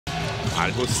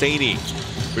Al-Husseini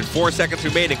with 4 seconds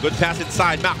remaining. Good pass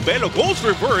inside. Macbelo goes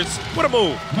reverse. What a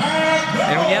move.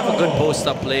 And when you have a good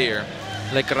post-up player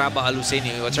like Raba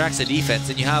Al-Husseini who attracts the defense,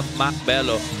 and you have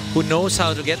Macbelo who knows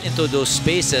how to get into those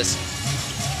spaces.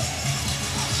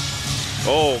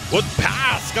 Oh, good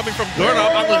pass coming from Durham.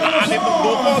 Ang lalim ng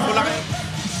lupot.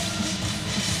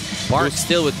 Park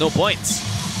still with no points.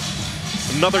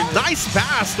 Another nice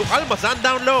pass to Almazan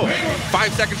down low.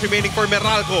 5 seconds remaining for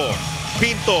Meralco.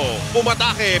 Pinto,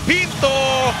 umatake. Pinto,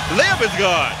 layup is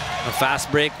good. A fast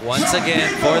break once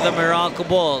again for the Meralco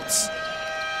Bolts.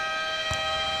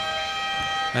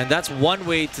 And that's one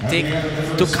way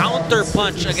to counter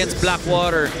punch against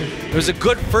Blackwater. It was a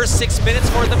good first 6 minutes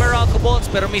for the Meralco Bolts,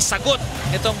 pero may sagot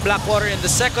itong Blackwater in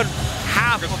the second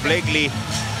half. Blakely,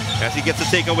 as he gets the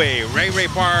takeaway. Ray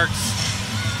Parks,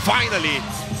 finally.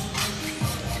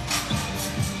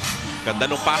 Ganda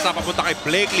nung pasa papunta kay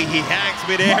Blakely. He hangs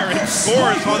midair and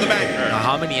scores on the banker. Now,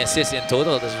 how many assists in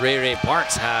total does Ray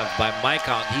Parks have? By my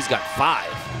count, he's got 5.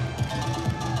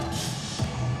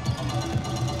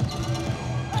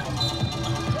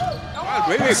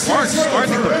 Ray Parks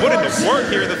starting to put in the work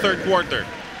here in the third quarter.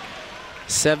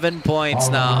 7 points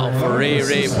now for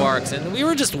Ray Parks, and we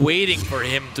were just waiting for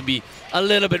him to be a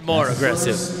little bit more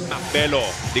aggressive. Macbelo,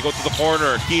 they go to the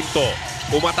corner. Quinto,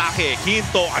 umatake.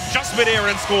 Quinto, adjustment air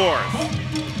and scores.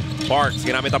 Parks,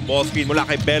 ginamit ang ball screen mula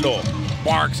kay Belo.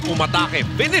 Parks, umatake,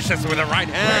 finishes with a right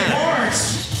hand.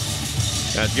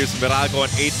 That gives Meralco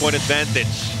an 8-point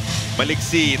advantage.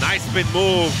 Maliksi, nice spin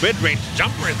move. Mid-range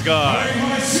jumper is good.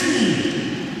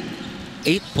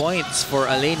 8 points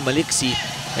for Alain Maliksi.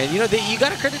 And you know, you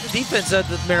gotta credit the defense that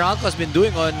Meralco has been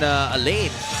doing on Alain.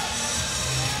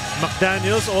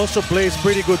 McDaniels also plays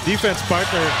pretty good defense,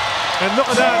 partner. And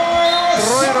look at that.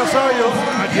 Troy Rosario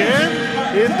again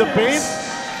in the paint.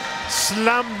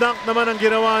 Slam dunk naman ang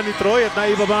ginawa ni Troy at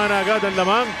naibaba na agad ang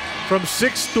lamang from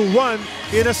 6-1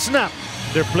 in a snap.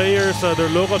 Their players, their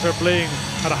locals are playing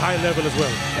at a high level as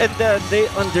well. And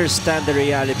they understand the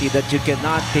reality that you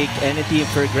cannot take any team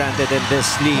for granted in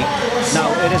this league. Now,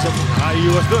 it is a...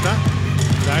 Iwas dun, ha?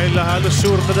 Dahil halos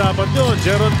sure na dapat yun.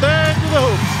 Jeron Teng to the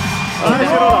hoop.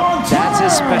 That's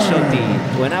his specialty.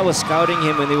 When I was scouting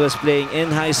him when he was playing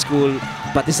in high school,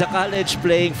 pati sa college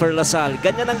playing for LaSalle,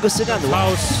 ganyan ang gusto niya.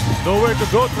 House, nowhere to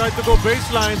go. Tried to go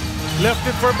baseline. Left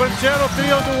it for Banchero.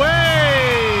 3 on the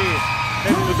way.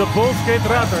 And to the post kay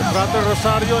Tratter. Tratter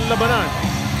Rosario ang labanan.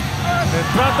 And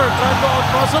Tratter tried to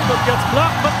out-muscle but gets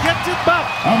blocked but gets it back.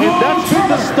 And that's been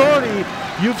the story.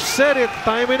 You've said it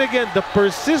time and again. The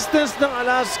persistence ng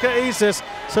Alaska Aces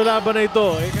sa laban na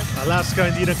ito. Alaska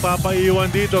hindi nagpapaiwan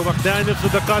dito. McDaniels to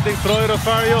the cutting. Troy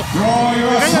Rosario.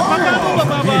 Kaya magkano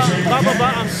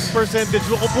bababa ang percentage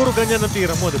mo kung puro ganyan ang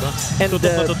tira mo, di ba? And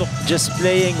just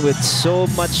playing with so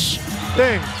much...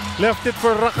 Teng. Left it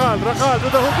for Racal. Racal to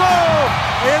the hook.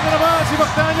 Oh! Ayan na naman si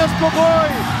McDaniels. Pugoy.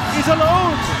 He's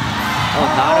alone. Oh,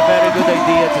 not a very good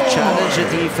idea to challenge the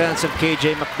defense of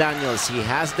KJ McDaniels. He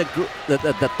has the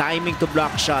timing to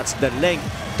block shots, the length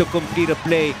to complete a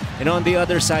play. And on the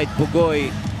other side,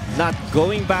 Pugoy not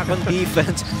going back on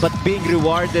defense, but being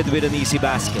rewarded with an easy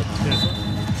basket. Yes.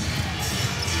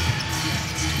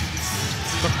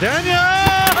 McDaniels!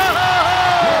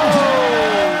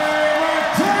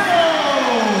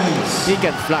 He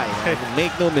can fly.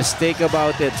 Make no mistake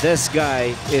about it. This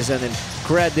guy is an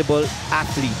incredible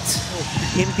athlete.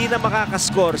 Hindi na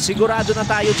makakascore. Sigurado na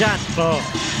tayo dyan.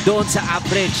 Doon sa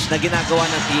average na ginagawa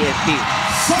ng TNT.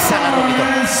 Sa laro ito.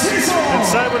 And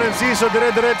Simon Enciso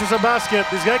dire-diretso sa basket.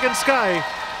 This guy can sky.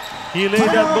 He laid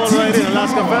that ball right in.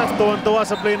 Alaska fans tuwan-tuwa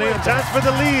sa play na yun. Chance for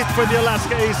the lead for the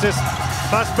Alaska Aces.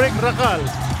 Fast break, Racal.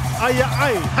 Ay.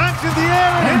 Hangs in the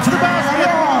air and hits the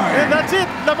basket. And that's it.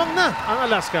 Lamang na ang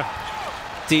Alaska.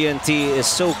 TNT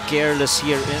is so careless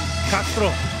here.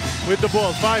 Castro with the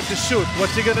ball, 5 to shoot.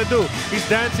 What's he gonna do? He's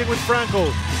dancing with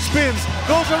Franco. Spins,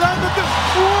 goes around the...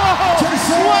 Whoa!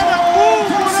 What a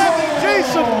move from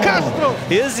Jason Castro!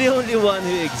 He's the only one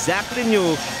who exactly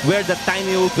knew where the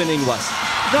tiny opening was.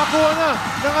 Nakuha na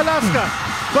ng Alaska.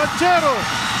 Banchero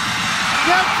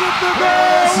gets it to go!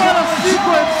 What a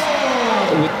sequence!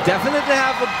 We definitely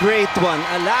have a great one.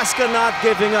 Alaska not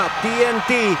giving up.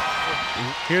 TNT.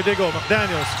 Here they go,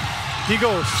 McDaniels. He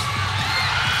goes.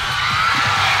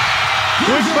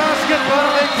 Quick basket para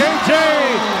kay KJ.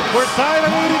 We're tied at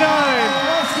 89.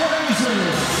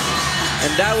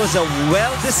 And that was a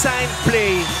well-designed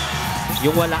play.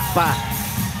 Yung wala pa.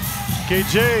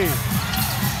 KJ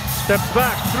steps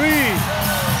back, 3.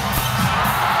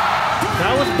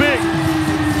 That was big.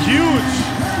 Huge.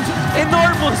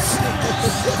 Enormous.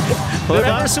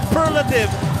 Whatever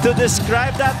superlative to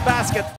describe that basket.